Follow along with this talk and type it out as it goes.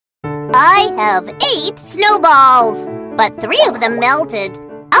I have 8 snowballs, but 3 of them melted.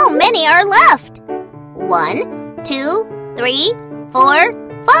 How many are left? 1, 2, 3, 4,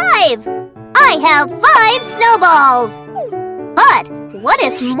 5. I have 5 snowballs. But what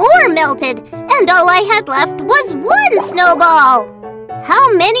if more melted and all I had left was 1 snowball?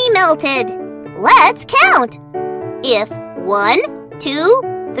 How many melted? Let's count. If 1,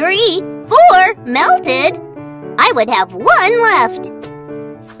 2, 3, 4 melted, I would have 1 left.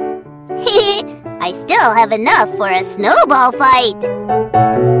 I still have enough for a snowball fight.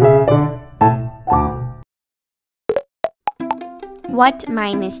 What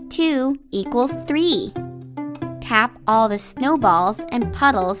minus 2 equals 3? Tap all the snowballs and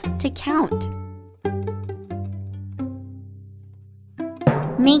puddles to count.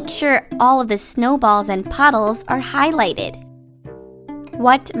 Make sure all of the snowballs and puddles are highlighted.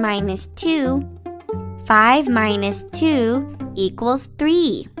 What minus 2? 5 minus 2 equals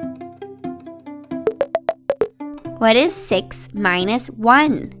 3. What is 6 minus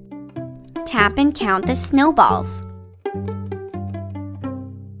 1? Tap and count the snowballs.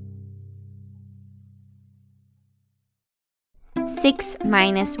 Six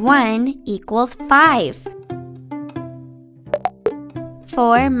minus 1 equals 5.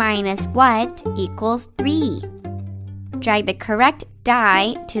 4 minus what equals 3? Drag the correct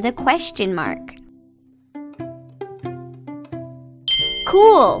die to the question mark.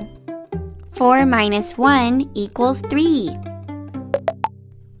 Cool! 4 minus 1 equals 3.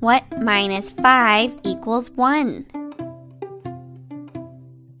 What minus 5 equals 1?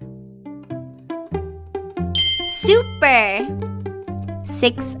 Super!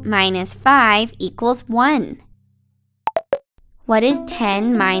 6 minus 5 equals 1. What is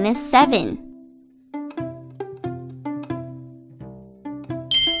 10 minus 7?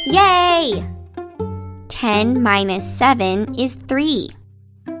 Yay! 10 minus 7 is 3.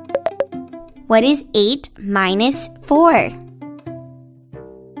 What is 8 minus 4?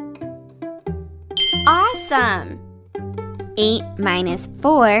 Awesome! 8 minus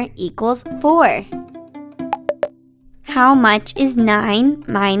 4 equals 4. How much is 9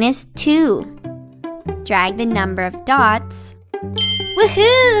 minus 2? Drag the number of dots.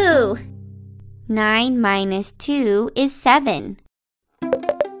 Woohoo! 9 minus 2 is 7.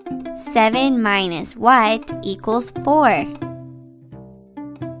 7 minus what equals 4?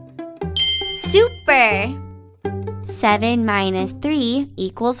 Super! 7 minus 3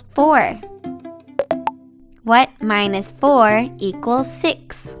 equals 4. What minus 4 equals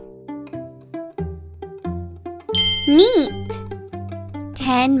 6? Neat!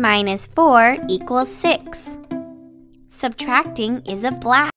 10 minus 4 equals 6. Subtracting is a blast.